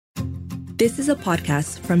This is a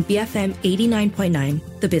podcast from BFM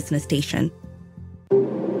 89.9, the business station.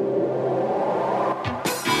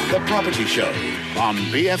 The Property Show on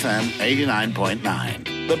BFM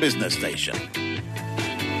 89.9, the business station.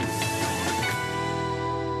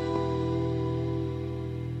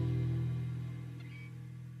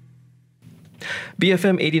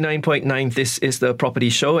 BFM 89.9, this is the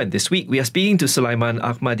Property Show, and this week we are speaking to Sulaiman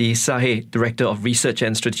Ahmadi Saheh, Director of Research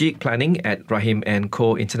and Strategic Planning at Rahim &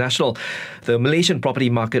 Co. International. The Malaysian property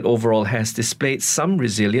market overall has displayed some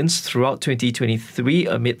resilience throughout 2023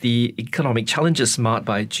 amid the economic challenges marked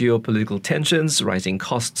by geopolitical tensions, rising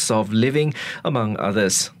costs of living, among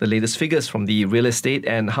others. The latest figures from the Real Estate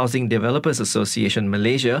and Housing Developers Association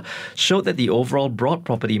Malaysia showed that the overall broad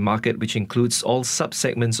property market, which includes all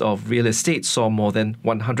subsegments of real estate, saw more than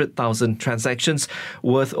 100,000 transactions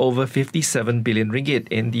worth over 57 billion ringgit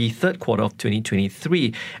in the third quarter of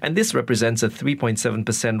 2023. And this represents a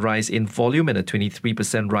 3.7% rise in volume and a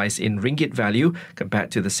 23% rise in ringgit value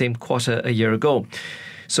compared to the same quarter a year ago.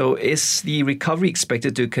 So is the recovery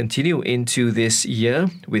expected to continue into this year?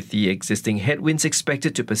 With the existing headwinds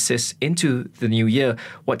expected to persist into the new year,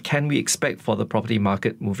 what can we expect for the property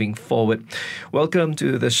market moving forward? Welcome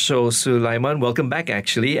to the show, Sulaiman. Welcome back,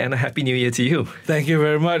 actually, and a Happy New Year to you. Thank you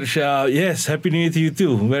very much. Yes, Happy New Year to you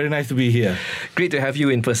too. Very nice to be here. Great to have you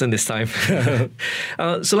in person this time.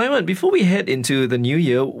 Sulaiman, before we head into the new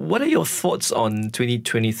year, what are your thoughts on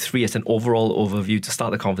 2023 as an overall overview to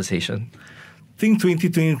start the conversation? I think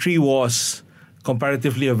 2023 was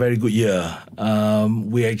comparatively a very good year.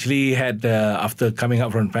 We actually had, after coming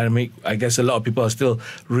out from the pandemic, I guess a lot of people are still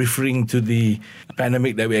referring to the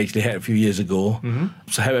pandemic that we actually had a few years ago. Mm-hmm.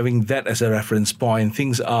 So having that as a reference point,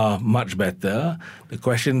 things are much better. The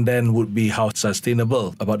question then would be how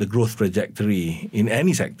sustainable about the growth trajectory in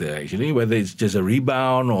any sector, actually, whether it's just a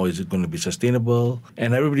rebound or is it going to be sustainable.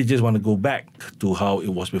 And everybody just want to go back to how it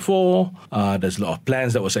was before. There's a lot of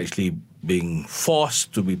plans that was actually being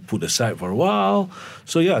forced to be put aside for a while.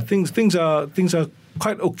 So yeah, things are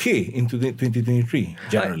quite okay into 2023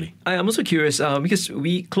 generally. I am also curious because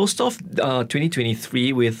we closed off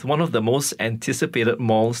 2023 with one of the most anticipated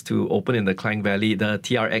malls to open in the Klang Valley, the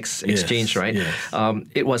TRX Exchange, right? Yes.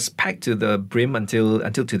 It was packed to the brim until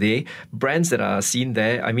today. Brands that are seen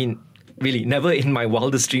there, I mean, really, never in my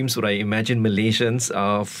wildest dreams would I imagine Malaysians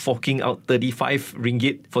forking out 35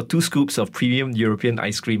 ringgit for 2 scoops of premium European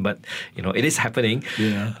ice cream, but it is happening.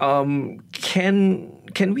 Yeah.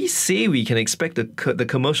 Can we say we can expect the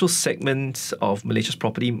commercial segment of Malaysia's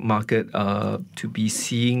property market to be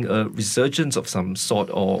seeing a resurgence of some sort,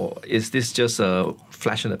 or is this just a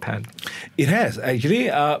flash in the pan? It has, actually.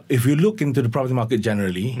 If you look into the property market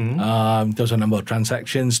generally, in terms of number of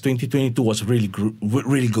transactions, 2022 was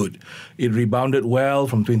really good. It rebounded well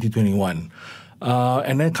from 2021.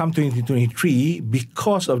 And then come 2023,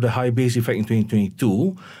 because of the high base effect in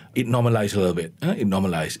 2022, it normalized a little bit.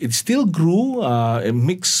 It still grew, a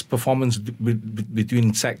mixed performance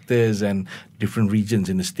between sectors and different regions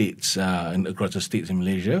in the states and across the states in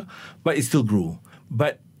Malaysia, but it still grew.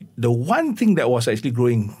 But the one thing that was actually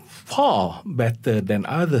growing far better than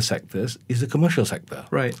other sectors is the commercial sector.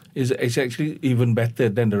 Right. It's actually even better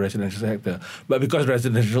than the residential sector. But because the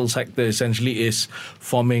residential sector essentially is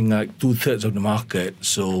forming like 2/3 of the market,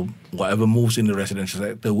 so whatever moves in the residential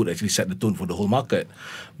sector would actually set the tone for the whole market.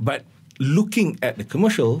 But looking at the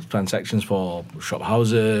commercial transactions for shop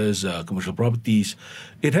houses, commercial properties,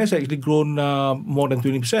 it has actually grown more than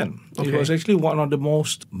 20%. Okay. It was actually one of the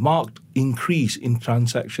most marked increase in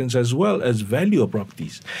transactions as well as value of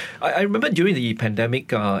properties. I remember during the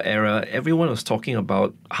pandemic era, everyone was talking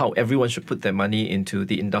about how everyone should put their money into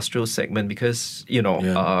the industrial segment because you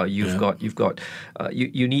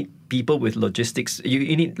need people with logistics.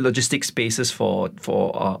 You need logistic spaces for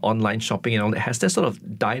online shopping and all that. Has that sort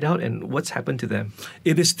of died out, and what's happened to them?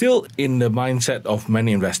 It is still in the mindset of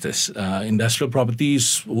many investors. Industrial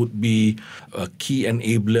properties would be a key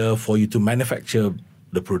enabler for you to manufacture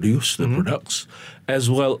the products, as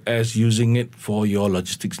well as using it for your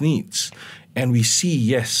logistics needs. And we see,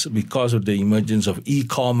 yes, because of the emergence of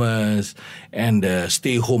e-commerce and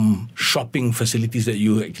stay-home shopping facilities that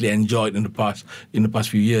you actually enjoyed in the past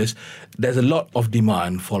few years, there's a lot of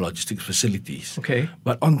demand for logistics facilities. Okay.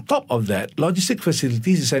 But on top of that, logistics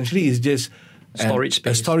facilities essentially is just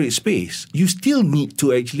a storage space. You still need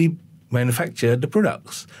to actually manufacture the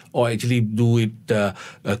products or actually do it,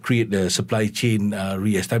 create the supply chain,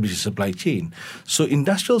 re-establish the supply chain. So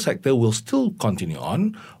industrial sector will still continue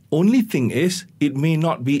on. Only thing is, it may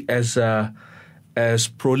not be as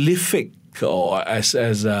prolific or as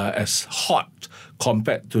hot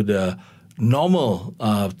compared to the normal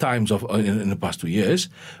times of in the past 2 years,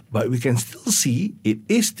 but we can still see it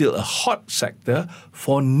is still a hot sector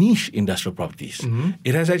for niche industrial properties.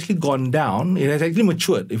 It has actually gone down. It has actually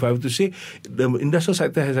matured. If I were to say, the industrial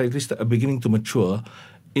sector has actually beginning to mature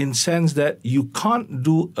in sense that you can't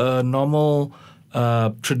do a normal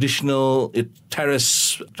traditional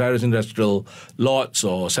terrace industrial lots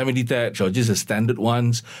or semi-detached or just the standard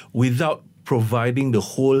ones without providing the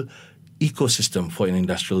whole ecosystem for an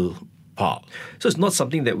industrial park. So it's not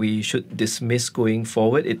something that we should dismiss going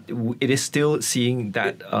forward. It is still seeing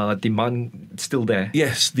that demand still there.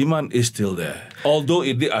 Yes, demand is still there. Although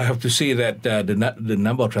I have to say that the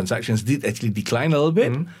number of transactions did actually decline a little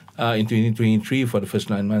bit in 2023 for the first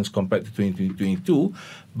 9 months compared to 2022.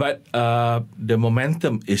 But the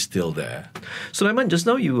momentum is still there. Sulaiman, just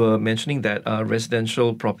now you were mentioning that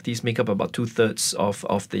residential properties make up about 2/3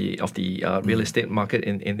 of the real estate market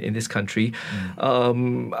in this country.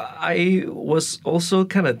 I was also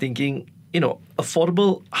kind of thinking,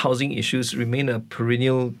 affordable housing issues remain a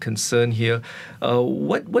perennial concern here.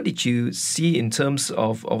 What did you see in terms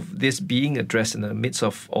of this being addressed in the midst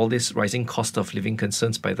of all this rising cost of living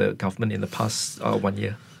concerns by the government in the past 1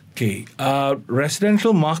 year? Okay,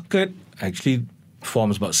 residential market actually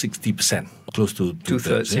forms about 60%, close to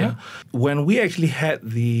two-thirds. Yeah. When we actually had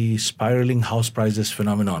the spiraling house prices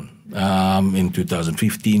phenomenon in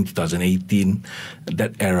 2015, 2018,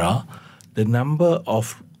 that era, the number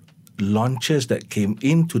of launches that came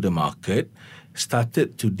into the market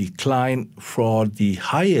started to decline for the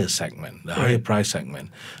higher segment, the higher price segment.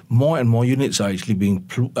 More and more units are actually being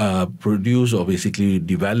produced or basically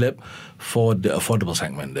developed for the affordable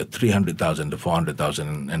segment, the 300,000, the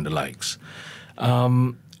 400,000 and the likes.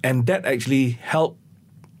 And that actually helped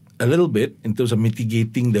a little bit in terms of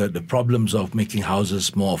mitigating the problems of making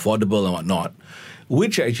houses more affordable and whatnot,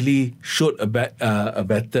 which actually showed a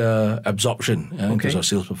better absorption in terms of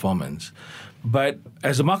sales performance. But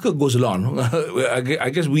as the market goes along,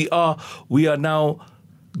 I guess we are now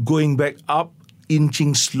going back up,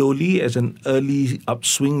 inching slowly as an early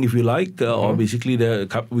upswing, if you like, or basically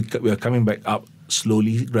we are coming back up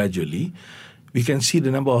slowly, gradually. We can see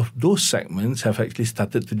the number of those segments have actually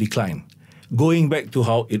started to decline, going back to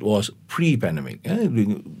how it was pre-pandemic.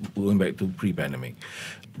 Going back to pre-pandemic.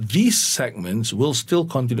 These segments will still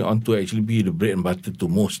continue on to actually be the bread and butter to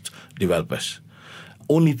most developers.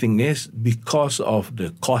 Only thing is, because of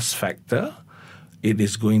the cost factor, it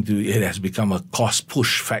has become a cost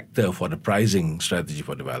push factor for the pricing strategy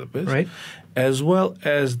for developers. Right. As well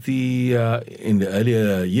as in the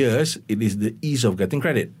earlier years, it is the ease of getting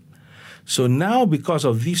credit. So now, because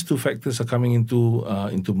of these two factors are coming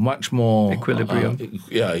into much more equilibrium.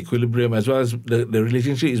 Equilibrium, as well as the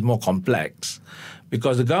relationship is more complex.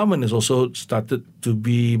 Because the government has also started to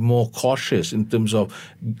be more cautious in terms of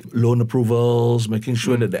loan approvals, making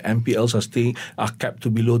sure that the NPLs are kept to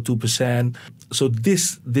below 2%. So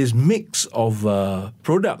this mix of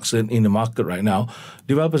products in the market right now,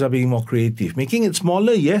 developers are being more creative, making it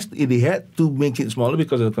smaller. Yes, they had to make it smaller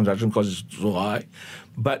because the construction cost is so high,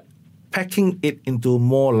 but packing it into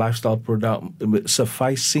more lifestyle product,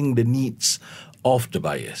 sufficing the needs of the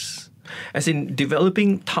buyers. As in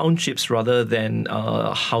developing townships rather than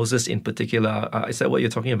houses in particular. Is that what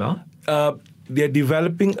you're talking about? They're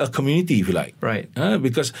developing a community, if you like. Right.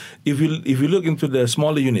 Because if you look into the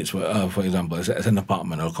smaller units, for example, as an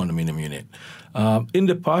apartment or a condominium unit, in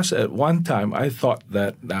the past, at one time, I thought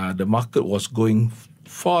that the market was going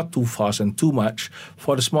far too fast and too much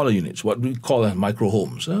for the smaller units, what we call micro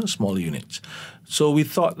homes, smaller units. So we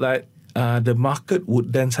thought that the market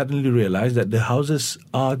would then suddenly realize that the houses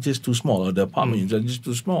are just too small, or the apartment units are just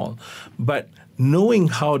too small. But knowing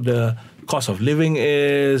how the cost of living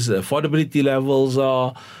is, affordability levels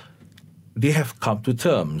are, they have come to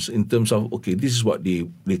terms in terms of, okay, this is what they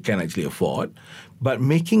can actually afford. But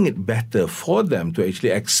making it better for them to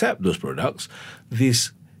actually accept those products,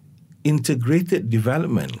 this integrated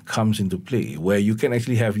development comes into play, where you can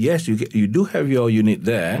actually have, yes, you do have your unit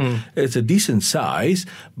there. It's a decent size,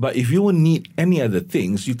 but if you won't need any other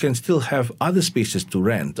things, you can still have other spaces to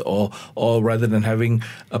rent, or rather than having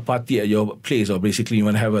a party at your place, or basically you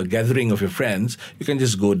want to have a gathering of your friends, you can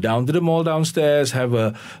just go down to the mall downstairs, have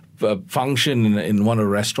a function in one of the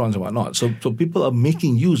restaurants and whatnot. So people are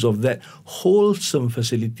making use of that wholesome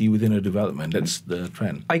facility within a development. That's the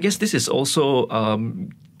trend. I guess this is also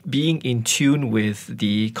being in tune with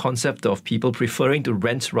the concept of people preferring to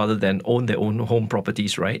rent rather than own their own home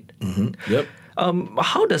properties, right? Mm-hmm. Yep.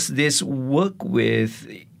 How does this work with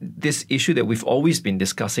this issue that we've always been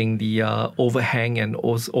discussing, the overhang and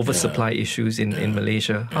oversupply issues in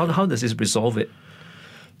Malaysia? How does this resolve it?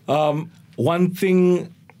 One thing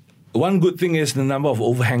one good thing is the number of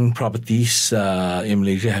overhang properties in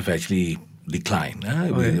Malaysia have actually declined.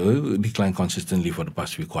 We declined consistently for the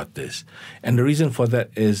past few quarters. And the reason for that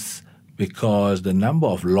is because the number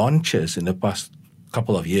of launches in the past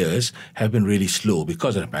couple of years have been really slow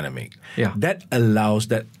because of the pandemic. Yeah. That allows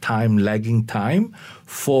that lagging time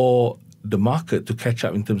for the market to catch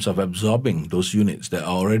up in terms of absorbing those units that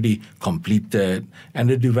are already completed, and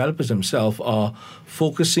the developers themselves are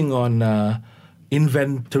focusing on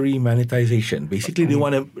inventory monetization. Basically,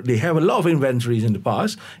 they have a lot of inventories in the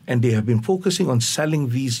past, and they have been focusing on selling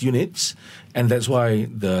these units, and that's why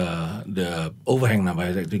the overhang number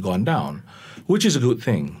has actually gone down, which is a good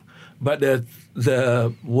thing. But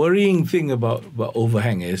the worrying thing about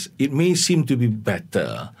overhang is it may seem to be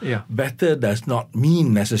better. Yeah. Better does not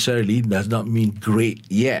mean great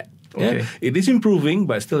yet. Okay. Yeah? It is improving,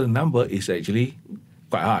 but still the number is actually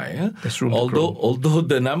quite high. Yeah? There's room to grow. Although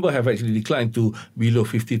the number have actually declined to below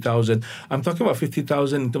 50,000. I'm talking about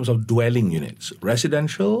 50,000 in terms of dwelling units,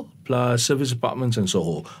 residential plus service apartments and so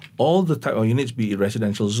on. All the type of units, be it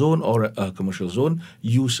residential zone or a commercial zone,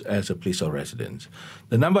 used as a place of residence.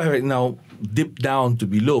 The number have now dipped down to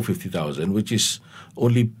below 50,000, which is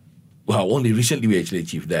only recently we actually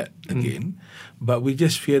achieved that again. But we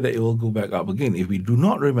just fear that it will go back up again if we do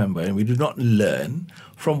not remember and we do not learn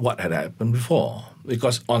from what had happened before.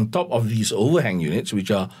 Because on top of these overhang units,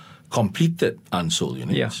 which are completed unsold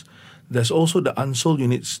units, there's also the unsold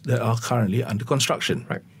units that are currently under construction.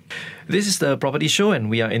 Right. This is the Property Show, and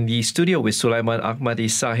we are in the studio with Sulaiman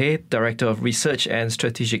Ahmadi Saheh, Director of Research and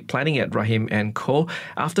Strategic Planning at Rahim & Co.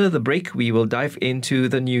 After the break, we will dive into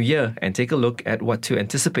the new year and take a look at what to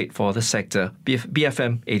anticipate for the sector.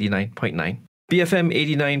 BFM 89.9. BFM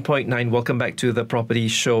 89.9, welcome back to the Property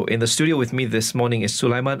Show. In the studio with me this morning is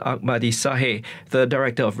Sulaiman Ahmadi Saheh, the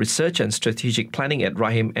Director of Research and Strategic Planning at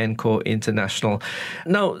Rahim & Co. International.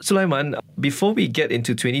 Now, Sulaiman, before we get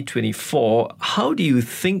into 2024, how do you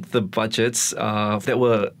think the budgets that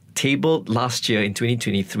were tabled last year in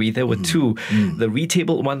 2023, there were two, the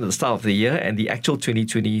retabled one at the start of the year and the actual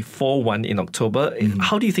 2024 one in October.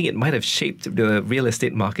 How do you think it might have shaped the real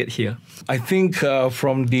estate market here? I think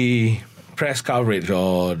from the press coverage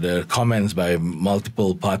or the comments by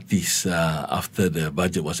multiple parties after the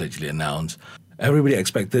budget was actually announced, everybody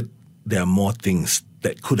expected there are more things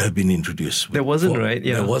that could have been introduced. There wasn't, right?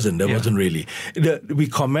 Yeah. There wasn't really. We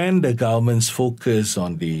commend the government's focus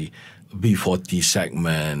on the B40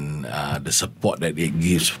 segment, the support that it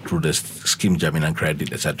gives through the scheme Jaminan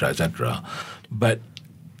Credit, etc., etc. But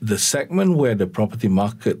the segment where the property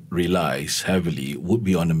market relies heavily would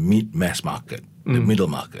be on the mid-mass market, the middle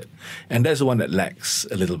market. And that's the one that lacks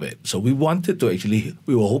a little bit. So we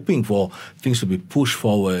were hoping for things to be pushed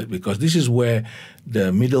forward because this is where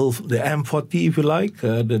the M40, if you like,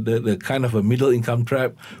 the kind of a middle income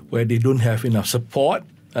trap where they don't have enough support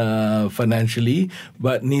financially,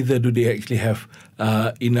 but neither do they actually have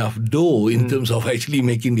enough dough in terms of actually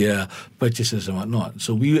making their purchases and whatnot.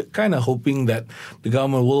 So we were kind of hoping that the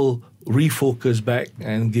government will refocus back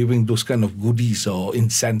and giving those kind of goodies or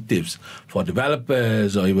incentives for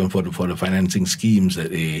developers or even for the financing schemes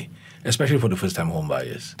that especially for the first-time home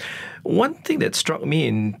buyers. One thing that struck me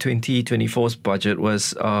in 2024's budget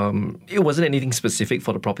was, it wasn't anything specific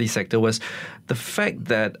for the property sector, was the fact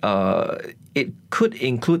that it could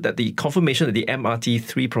include that the confirmation that the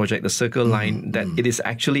MRT3 project, the Circle Line, that it is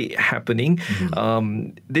actually happening.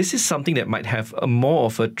 This is something that might have more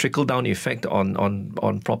of a trickle-down effect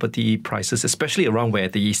on property prices, especially around where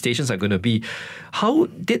the stations are going to be. How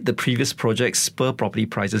did the previous projects spur property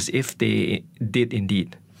prices, if they did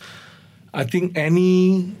indeed? I think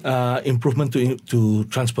any improvement to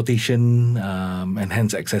transportation,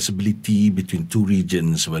 enhance accessibility between two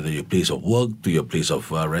regions, whether your place of work to your place of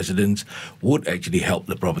residence, would actually help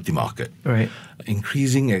the property market. Right.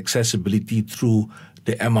 Increasing accessibility through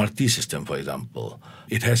the MRT system, for example.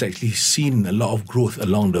 It has actually seen a lot of growth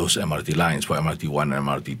along those MRT lines for MRT1 and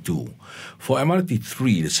MRT2. For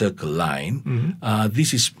MRT3, the Circle Line,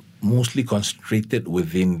 this is mostly concentrated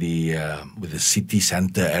within the city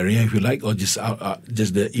centre area, if you like, or just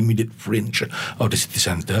the immediate fringe of the city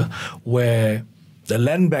centre, where the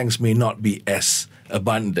land banks may not be as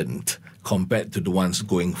abundant compared to the ones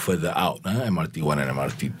going further out, MRT1 and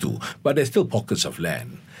MRT2. But there's still pockets of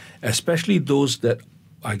land, especially those that,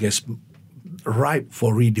 I guess, ripe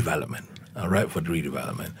for redevelopment.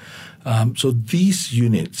 So these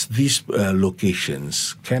units, these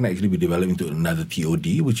locations can actually be developed into another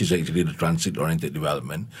TOD, which is actually the transit-oriented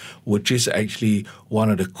development, which is actually one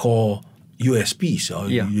of the core USPs or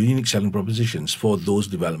unique selling propositions for those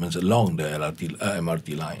developments along the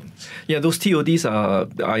MRT lines. Yeah, those TODs are,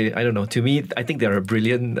 I don't know, to me, I think they're a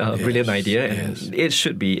brilliant idea, and it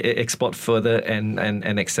should be explored further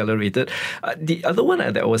and accelerated. The other one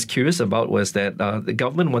that I was curious about was that the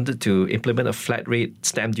government wanted to implement a flat rate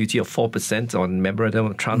stamp duty of 4% on memorandum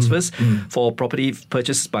of transfers for property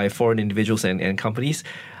purchased by foreign individuals and companies.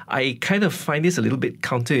 I kind of find this a little bit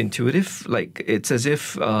counterintuitive. Like, it's as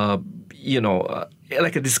if,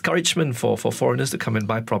 like a discouragement for foreigners to come and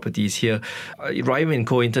buy properties here. Rahim &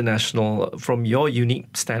 Co. International, from your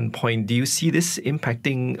unique standpoint, do you see this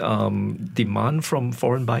impacting demand from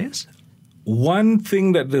foreign buyers? One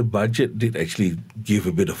thing that the budget did actually give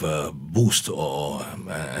a bit of a boost or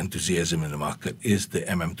enthusiasm in the market is the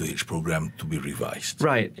MM2H program to be revised.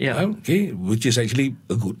 Right, yeah. Okay, which is actually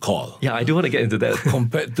a good call. Yeah, I do want to get into that.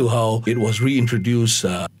 Compared to how it was reintroduced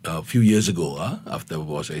a few years ago, after it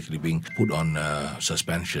was actually being put on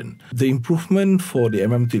suspension. The improvement for the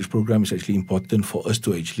MM2H program is actually important for us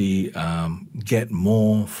to actually get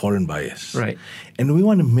more foreign buyers. Right. And we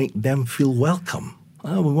want to make them feel welcome.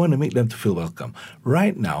 We want to make them to feel welcome.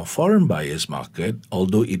 Right now, foreign buyers market,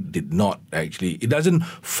 although it doesn't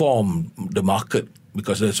form the market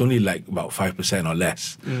because there's only like about 5% or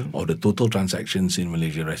less of the total transactions in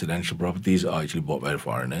Malaysia residential properties are actually bought by the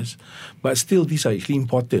foreigners. But still, these are actually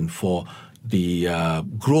important for the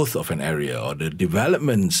growth of an area or the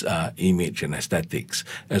development's image and aesthetics,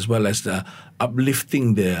 as well as the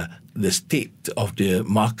uplifting the state of the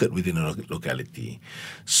market within a locality.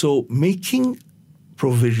 So making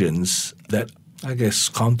provisions that I guess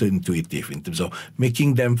counterintuitive in terms of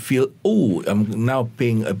making them feel, I'm now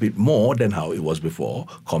paying a bit more than how it was before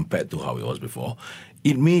compared to how it was before.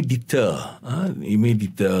 It may deter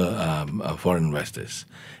foreign investors,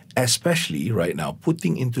 especially right now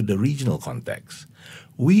putting into the regional context.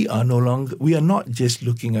 We are not just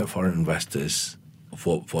looking at foreign investors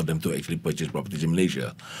for them to actually purchase properties in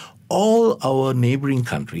Malaysia. All our neighboring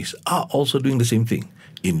countries are also doing the same thing.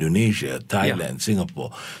 Indonesia, Thailand,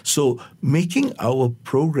 Singapore. So making our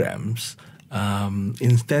programs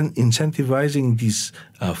incentivizing these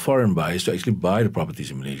foreign buyers to actually buy the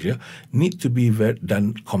properties in Malaysia need to be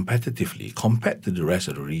done competitively compared to the rest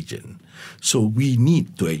of the region. So we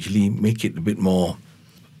need to actually make it a bit more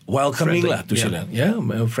welcoming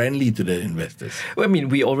friendly to the investors. Well, I mean,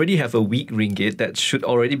 we already have a weak ringgit that should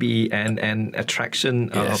already be an attraction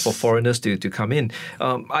for foreigners to come in.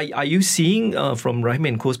 Are you seeing, from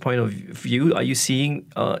Rahim & Co.'s point of view, are you seeing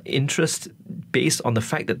interest based on the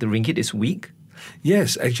fact that the ringgit is weak?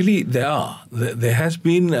 Yes, actually there are. There has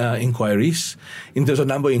been inquiries. In terms of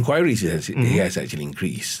number of inquiries, it has actually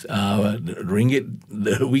increased.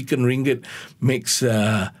 The weakened ringgit makes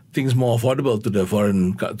things more affordable to the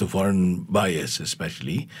foreign buyers,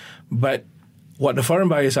 especially. But what the foreign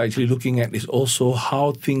buyers are actually looking at is also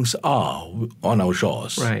how things are on our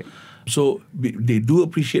shores. Right. So they do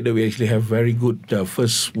appreciate that we actually have very good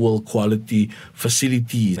first world quality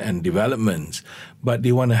facilities and developments, but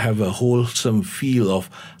they want to have a wholesome feel of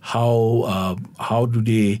how do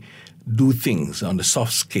they do things on the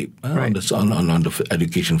soft scape, on the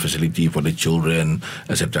education facility for the children,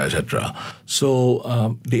 etc., etc.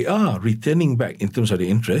 So they are returning back in terms of the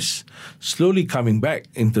interest, slowly coming back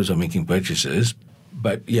in terms of making purchases.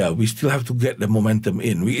 But we still have to get the momentum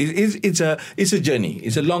in. It's a journey.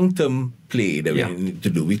 It's a long-term play that we need to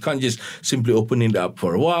do. We can't just simply open it up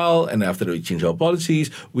for a while and after that we change our policies.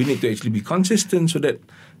 We need to actually be consistent so that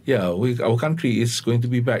our country is going to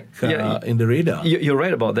be back in the radar. You're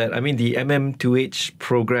right about that. I mean, the MM2H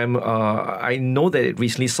program, I know that it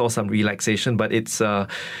recently saw some relaxation, but it's an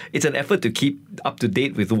effort to keep up to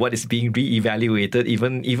date with what is being re-evaluated.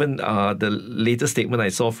 Even the latest statement I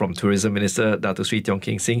saw from Tourism Minister Dato Sri Tiong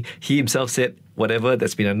Keng Sing, he himself said whatever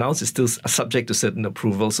that's been announced is still subject to certain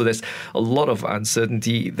approval. So there's a lot of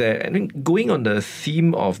uncertainty there. And then going on the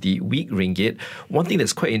theme of the weak ringgit, one thing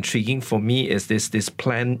that's quite intriguing for me is this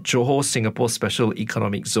planned Johor Singapore Special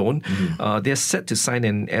Economic Zone. They're set to sign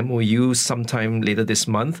an MOU sometime later this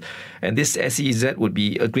month. And this SEZ would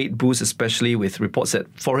be a great boost, especially with reports that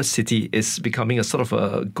Forest City is becoming a sort of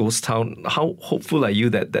a ghost town. How hopeful are you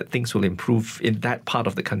that things will improve in that part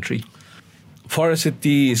of the country? Forest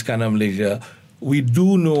City is kind of Malaysia. We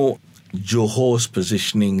do know Johor's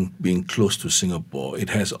positioning being close to Singapore. It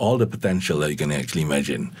has all the potential that you can actually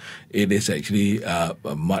imagine. It is actually a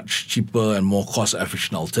much cheaper and more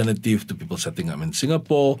cost-efficient alternative to people setting up in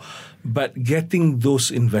Singapore. But getting those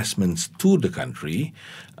investments to the country,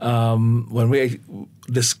 the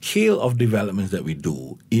scale of developments that we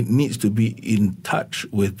do, it needs to be in touch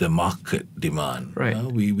with the market demand. Right.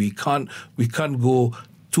 We can't go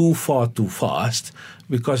too far too fast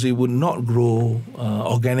because it would not grow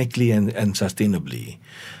organically and sustainably.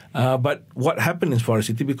 But what happened in Forest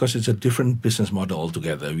City, because it's a different business model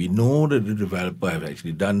altogether, we know that the developer have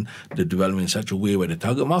actually done the development in such a way where the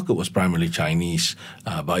target market was primarily Chinese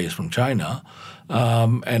buyers from China,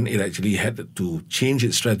 and it actually had to change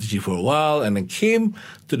its strategy for a while, and then came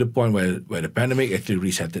to the point where the pandemic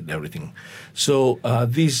actually resetted everything. So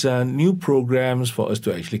these new programs for us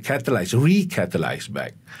to actually recatalyze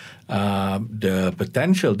back the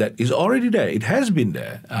potential that is already there. It has been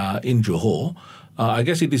there in Johor. I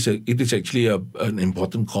guess it is actually an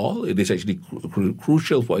important call. It is actually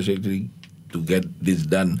crucial for us actually to get this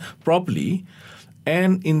done properly.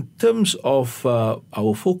 And in terms of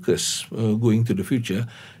our focus going to the future,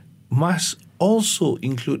 must also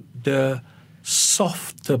include the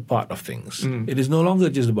softer part of things. It is no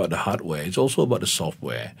longer just about the hardware; it's also about the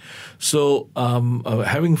software. So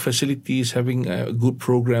having facilities, having good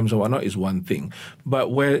programs or whatnot is one thing, but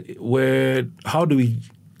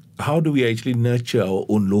how do we actually nurture our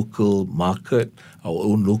own local market, our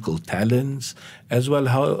own local talents, as well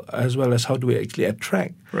as how do we actually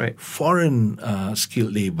attract foreign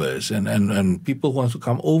skilled labourers and people who want to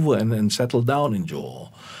come over and settle down in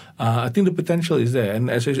Johor. I think the potential is there,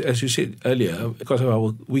 and as you said earlier, because of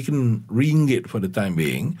our weakened ringgit for the time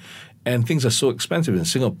being, and things are so expensive in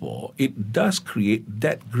Singapore, it does create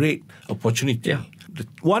that great opportunity. Yeah. The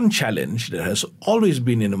one challenge that has always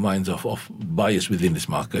been in the minds of buyers within this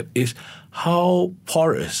market is how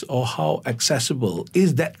porous or how accessible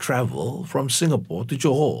is that travel from Singapore to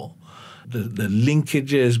Johor. The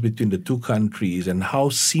linkages between the two countries and how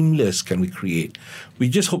seamless can we create. We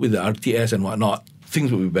just hope with the RTS and whatnot,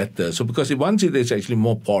 things will be better. So because once it is actually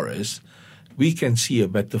more porous, we can see a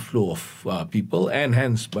better flow of people and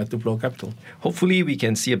hence better flow of capital. Hopefully, we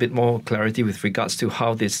can see a bit more clarity with regards to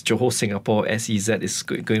how this Johor-Singapore SEZ is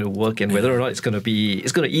going to work and whether or not it's going to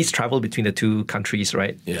ease travel between the two countries,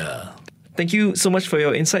 right? Yeah. Thank you so much for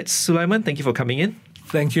your insights, Sulaiman. Thank you for coming in.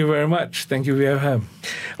 Thank you very much. Thank you, VFM.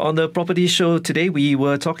 On the Property Show today, we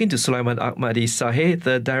were talking to Sulaiman Ahmadi Saheh,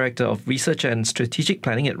 the Director of Research and Strategic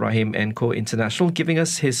Planning at Rahim & Co. International, giving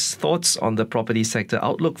us his thoughts on the property sector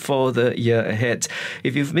outlook for the year ahead.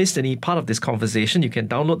 If you've missed any part of this conversation, you can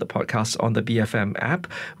download the podcast on the BFM app,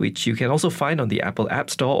 which you can also find on the Apple App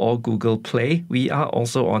Store or Google Play. We are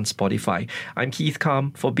also on Spotify. I'm Keith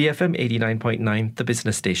Kam for BFM 89.9, the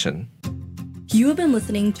business station. You have been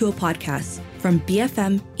listening to a podcast from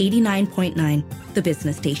BFM 89.9, the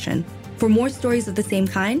business station. For more stories of the same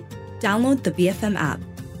kind, download the BFM app.